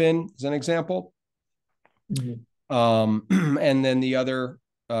guide fin is an example. And then the other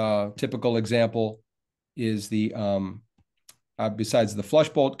typical example is besides the flush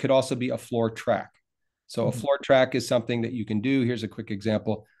bolt, could also be a floor track. So a floor track is something that you can do. Here's a quick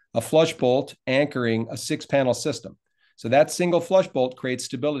example. a flush bolt anchoring a 6-panel system. So that single flush bolt creates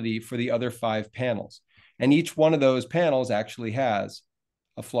stability for the other 5 panels. And each one of those panels actually has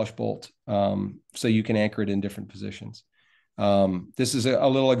a flush bolt, so you can anchor it in different positions. This is a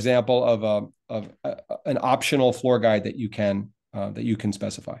little example of an optional floor guide that you can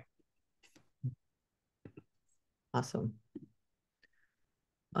specify. Awesome.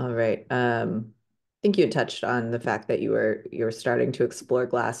 All right. I think you touched on the fact that you were starting to explore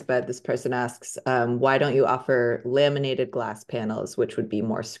glass, but this person asks, why don't you offer laminated glass panels, which would be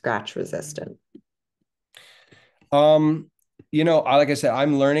more scratch resistant? Like I said,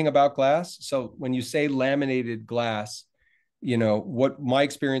 I'm learning about glass. So when you say laminated glass, what my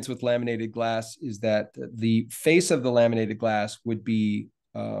experience with laminated glass is that the face of the laminated glass would be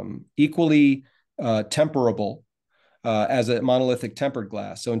equally temperable as a monolithic tempered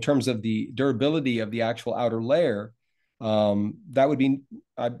glass. So in terms of the durability of the actual outer layer, that would be,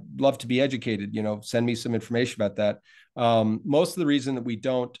 I'd love to be educated, send me some information about that. Most of the reason that we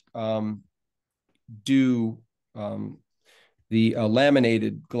don't do the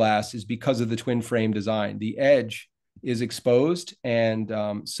laminated glass is because of the twin frame design. The edge is exposed.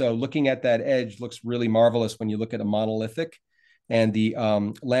 And so looking at that edge looks really marvelous when you look at a monolithic. And the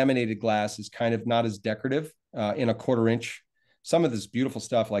laminated glass is kind of not as decorative in a 1/4 inch. Some of this beautiful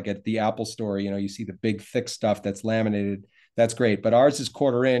stuff, like at the Apple store, you see the big thick stuff that's laminated. That's great. But ours is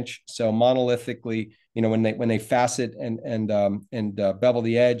 1/4 inch. So monolithically, when they facet and bevel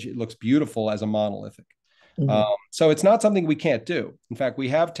the edge, it looks beautiful as a monolithic. So it's not something we can't do. In fact, we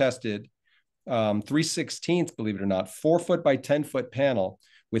have tested 3/16, believe it or not, 4 foot by 10 foot panel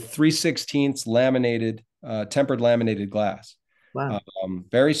with 3/16 laminated, tempered laminated glass. Wow.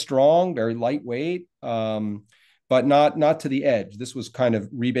 Very strong, very lightweight, but not to the edge. This was kind of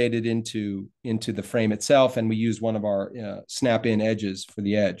rebated into the frame itself, and we used one of our snap-in edges for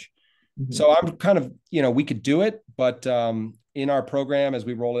the edge. So I'm kind of, we could do it, but in our program, as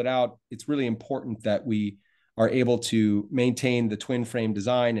we roll it out, it's really important that we are able to maintain the twin frame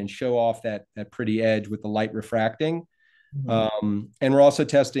design and show off that pretty edge with the light refracting. And we're also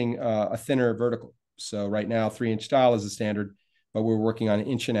testing a thinner vertical. So right now, 3-inch style is the standard, but we're working on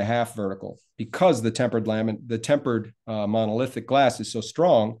 1.5 inch vertical because the tempered monolithic glass is so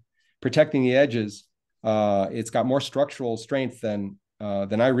strong, protecting the edges. It's got more structural strength than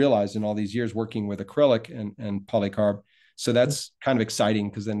I realized in all these years working with acrylic and polycarb. So that's kind of exciting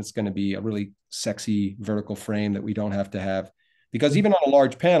because then it's going to be a really sexy vertical frame that we don't have to have. Because even on a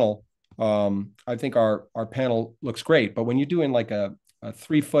large panel, I think our panel looks great. But when you're doing like a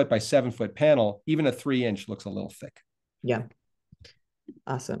 3 foot by 7 foot panel, even a 3-inch looks a little thick. Yeah.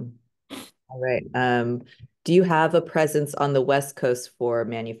 Awesome. All right. Do you have a presence on the West Coast for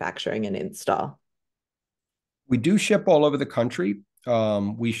manufacturing and install? We do ship all over the country.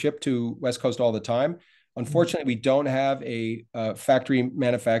 We ship to West Coast all the time. Unfortunately, we don't have a factory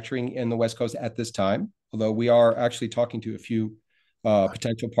manufacturing in the West Coast at this time, although we are actually talking to a few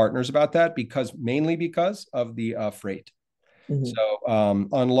potential partners about that mainly because of the freight. So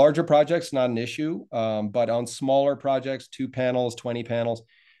on larger projects, not an issue, but on smaller projects, 2 panels, 20 panels,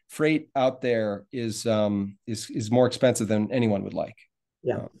 freight out there is more expensive than anyone would like.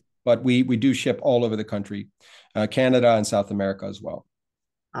 Yeah. But we do ship all over the country, Canada and South America as well.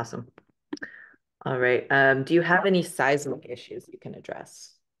 Awesome. All right. Do you have any seismic issues you can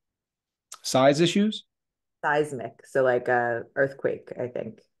address? Size issues? Seismic, so like a earthquake, I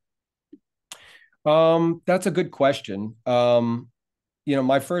think. That's a good question.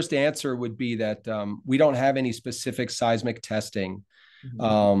 My first answer would be that we don't have any specific seismic testing.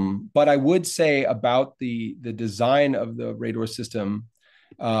 But I would say about the design of the RAYDOOR system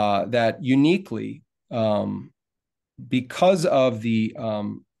that uniquely, because of the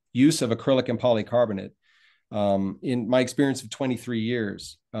use of acrylic and polycarbonate, in my experience of 23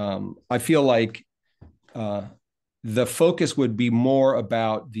 years, I feel like the focus would be more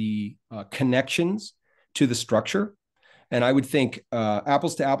about the connections to the structure. And I would think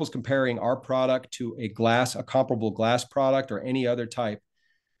apples to apples, comparing our product to a comparable glass product or any other type,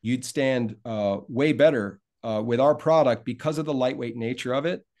 you'd stand way better with our product because of the lightweight nature of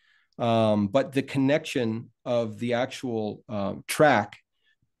it. But the connection of the actual track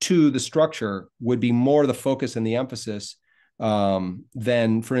to the structure would be more the focus and the emphasis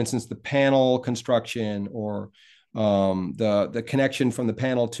than, for instance, the panel construction or the connection from the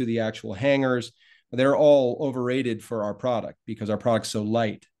panel to the actual hangers. They're all overrated for our product because our product's so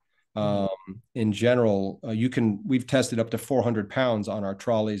light. In general, we've tested up to 400 pounds on our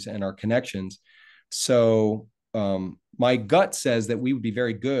trolleys and our connections. So my gut says that we would be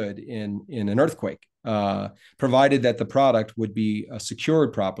very good in an earthquake, provided that the product would be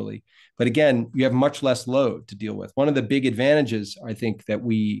secured properly. But again, you have much less load to deal with. One of the big advantages I think that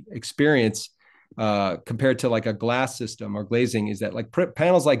we experience compared to like a glass system or glazing is that like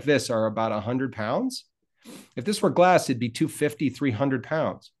panels like this are about 100 pounds. If this were glass, it'd be 250, 300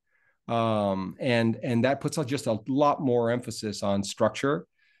 pounds. And that puts just a lot more emphasis on structure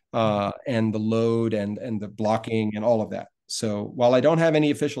and the load and the blocking and all of that. So while I don't have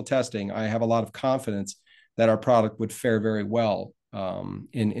any official testing, I have a lot of confidence that our product would fare very well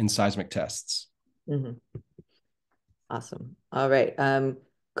in seismic tests. Mm-hmm. Awesome. All right.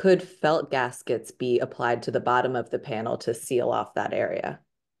 Could felt gaskets be applied to the bottom of the panel to seal off that area?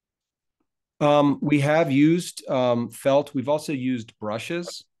 We have used felt. We've also used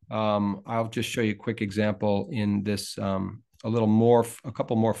brushes. I'll just show you a quick example in this, a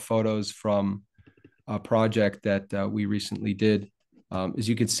couple more photos from a project that we recently did. As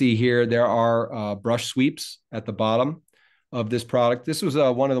you can see here, there are brush sweeps at the bottom of this product. This was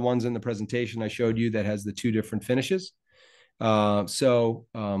one of the ones in the presentation I showed you that has the two different finishes. So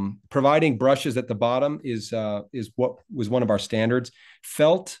providing brushes at the bottom is what was one of our standards.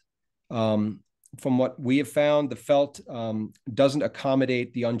 Felt, from what we have found, the felt doesn't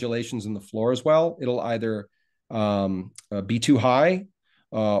accommodate the undulations in the floor as well. It'll either be too high,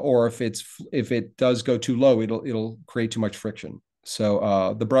 or if it does go too low, it'll create too much friction.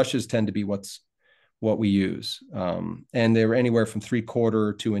 So the brushes tend to be what we use, and they're anywhere from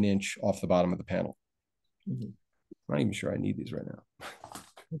 3/4 to an inch off the bottom of the panel. Mm-hmm. I'm not even sure I need these right now.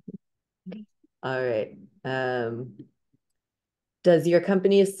 All right. Does your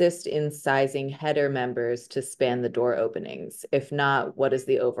company assist in sizing header members to span the door openings? If not, what is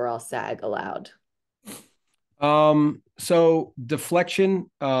the overall sag allowed? So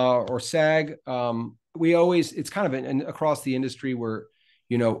deflection or sag, it's kind of across the industry where,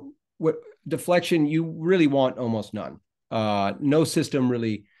 what deflection, you really want almost none. No system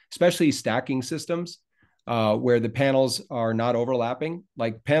really, especially stacking systems, where the panels are not overlapping.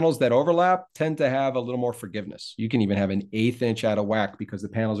 Like panels that overlap tend to have a little more forgiveness. You can even have an 1/8 inch out of whack because the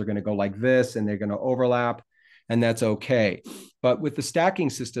panels are going to go like this and they're going to overlap, and that's okay. But with the stacking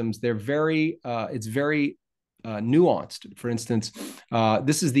systems, it's very nuanced. For instance,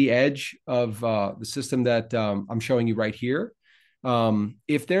 this is the edge of the system that I'm showing you right here.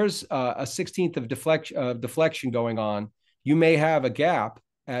 If there's a 1/16 of deflection going on, you may have a gap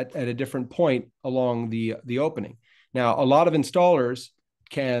at a different point along the opening. Now, a lot of installers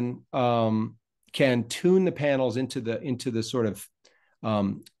can tune the panels into the sort of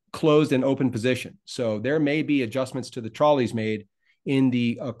closed and open position. So there may be adjustments to the trolleys made in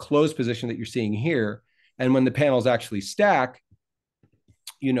the closed position that you're seeing here. And when the panels actually stack,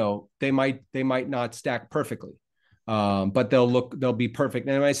 they might not stack perfectly, but they'll be perfect.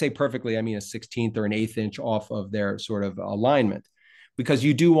 And when I say perfectly, I mean a 1/16 or an 1/8 inch off of their sort of alignment, because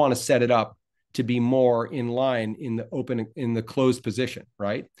you do want to set it up to be more in line in the closed position,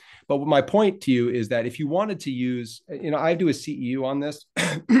 right? But my point to you is that if you wanted to use, I do a CEU on this.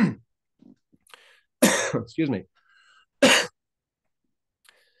 Excuse me.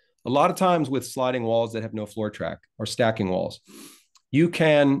 A lot of times with sliding walls that have no floor track or stacking walls, you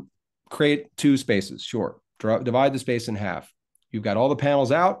can create two spaces, sure. Divide the space in half. You've got all the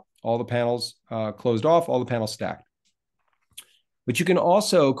panels out, all the panels closed off, all the panels stacked. But you can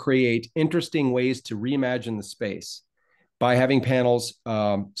also create interesting ways to reimagine the space by having panels,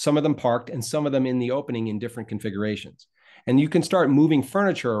 some of them parked and some of them in the opening in different configurations. And you can start moving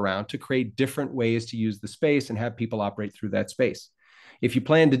furniture around to create different ways to use the space and have people operate through that space. If you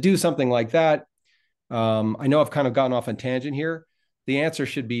plan to do something like that, I know I've kind of gotten off on tangent here. The answer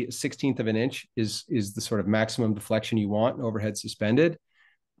should be 1/16 of an inch is the sort of maximum deflection you want overhead suspended.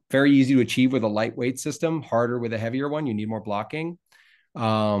 Very easy to achieve with a lightweight system, harder with a heavier one. You need more blocking.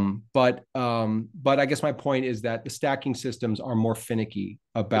 But I guess my point is that the stacking systems are more finicky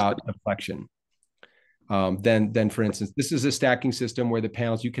about deflection than, for instance, this is a stacking system where the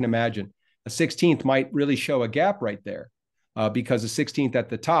panels, you can imagine, a 1/16 might really show a gap right there. Because a 1/16 at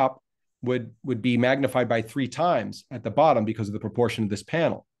the top would be magnified by 3 times at the bottom because of the proportion of this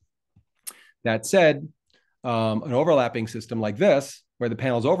panel. That said, an overlapping system like this, where the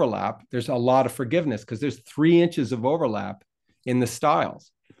panels overlap, there's a lot of forgiveness because there's 3 inches of overlap in the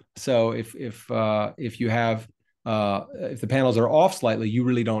stiles. So if the panels are off slightly, you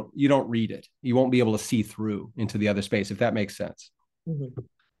don't read it. You won't be able to see through into the other space, if that makes sense. Mm-hmm.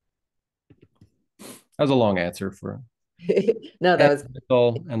 That was a long answer for. No, that was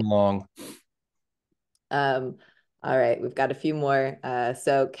technical and long. All right, we've got a few more.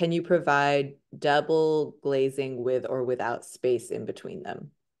 So can you provide double glazing with or without space in between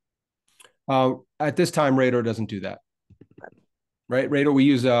them? At this time, RAYDOOR doesn't do that. Right, RAYDOOR, we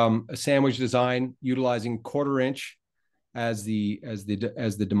use a sandwich design utilizing 1/4 inch as the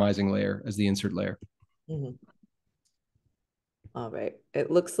demising layer, as the insert layer. Mm-hmm. All right. It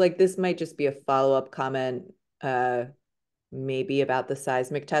looks like this might just be a follow-up comment, maybe about the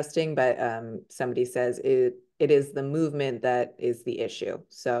seismic testing, but somebody says it is the movement that is the issue.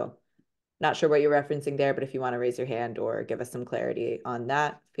 So not sure what you're referencing there, but if you want to raise your hand or give us some clarity on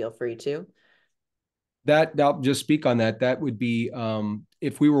that, feel free to. I'll just speak on that. That would be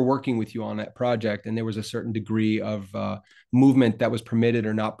if we were working with you on that project and there was a certain degree of movement that was permitted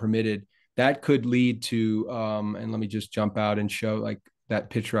or not permitted, that could lead to, and let me just jump out and show like that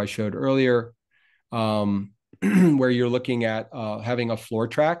picture I showed earlier, where you're looking at having a floor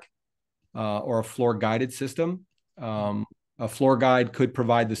track or a floor guided system. A floor guide could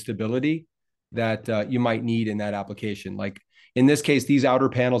provide the stability that you might need in that application. Like in this case, these outer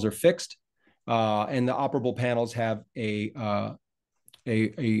panels are fixed. And the operable panels have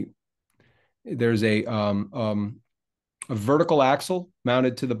there's a vertical axle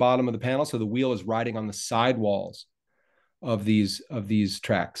mounted to the bottom of the panel, so the wheel is riding on the side walls of these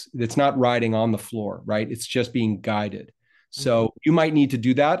tracks. It's not riding on the floor, right? It's just being guided. So you might need to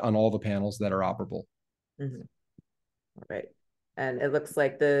do that on all the panels that are operable. Mm-hmm. All right. And it looks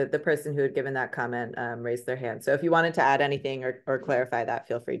like the person who had given that comment raised their hand. So if you wanted to add anything or clarify that,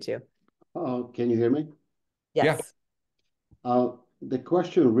 feel free to. Can you hear me? Yes. Yeah. The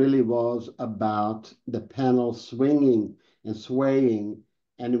question really was about the panel swinging and swaying,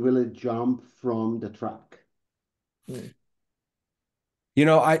 and will it jump from the track? You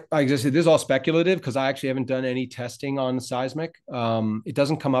know, I just said this is all speculative because I actually haven't done any testing on seismic. It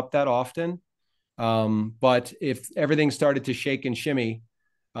doesn't come up that often. But if everything started to shake and shimmy,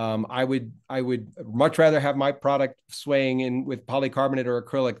 I would much rather have my product swaying in with polycarbonate or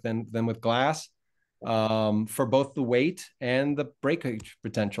acrylic than with glass, for both the weight and the breakage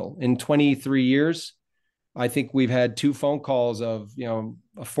potential. In 23 years, I think we've had 2 phone calls of,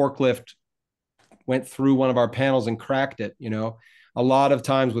 a forklift went through one of our panels and cracked it. A lot of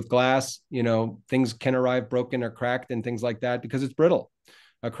times with glass, things can arrive broken or cracked and things like that because it's brittle.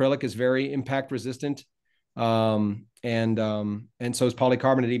 Acrylic is very impact resistant. And so is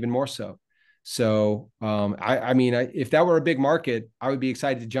polycarbonate even more so. So, I mean, if that were a big market, I would be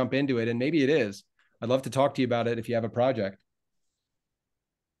excited to jump into it, and maybe it is. I'd love to talk to you about it if you have a project.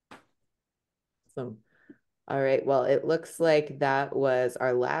 Awesome. All right. Well, it looks like that was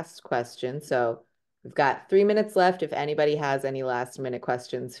our last question. So we've got 3 minutes left. If anybody has any last minute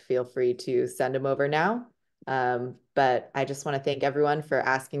questions, feel free to send them over now. But I just want to thank everyone for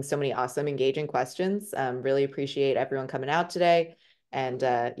asking so many awesome, engaging questions. Really appreciate everyone coming out today and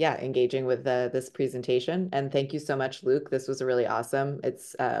engaging with this presentation. And thank you so much, Luke. This was really awesome.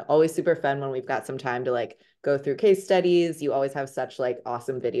 It's always super fun when we've got some time to go through case studies. You always have such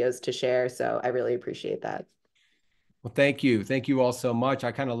awesome videos to share. So I really appreciate that. Well, thank you. Thank you all so much.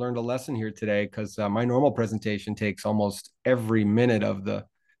 I kind of learned a lesson here today because my normal presentation takes almost every minute of the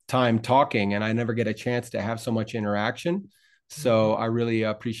time talking, and I never get a chance to have so much interaction. So I really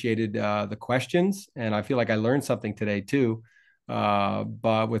appreciated the questions, and I feel like I learned something today too,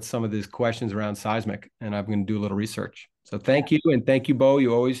 but with some of these questions around seismic, and I'm going to do a little research. So thank you, and thank you, Bo.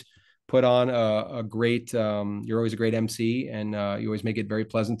 You always put on a great, you're always a great MC, and you always make it very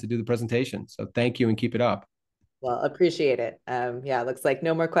pleasant to do the presentation. So thank you, and keep it up. Well, appreciate it. It looks like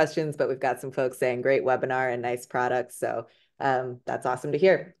no more questions, but we've got some folks saying great webinar and nice products. So that's awesome to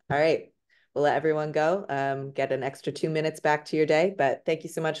hear. All right. We'll let everyone go, get an extra 2 minutes back to your day. But thank you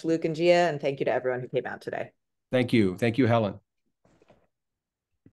so much, Luke and Gia, and thank you to everyone who came out today. Thank you. Thank you, Helen.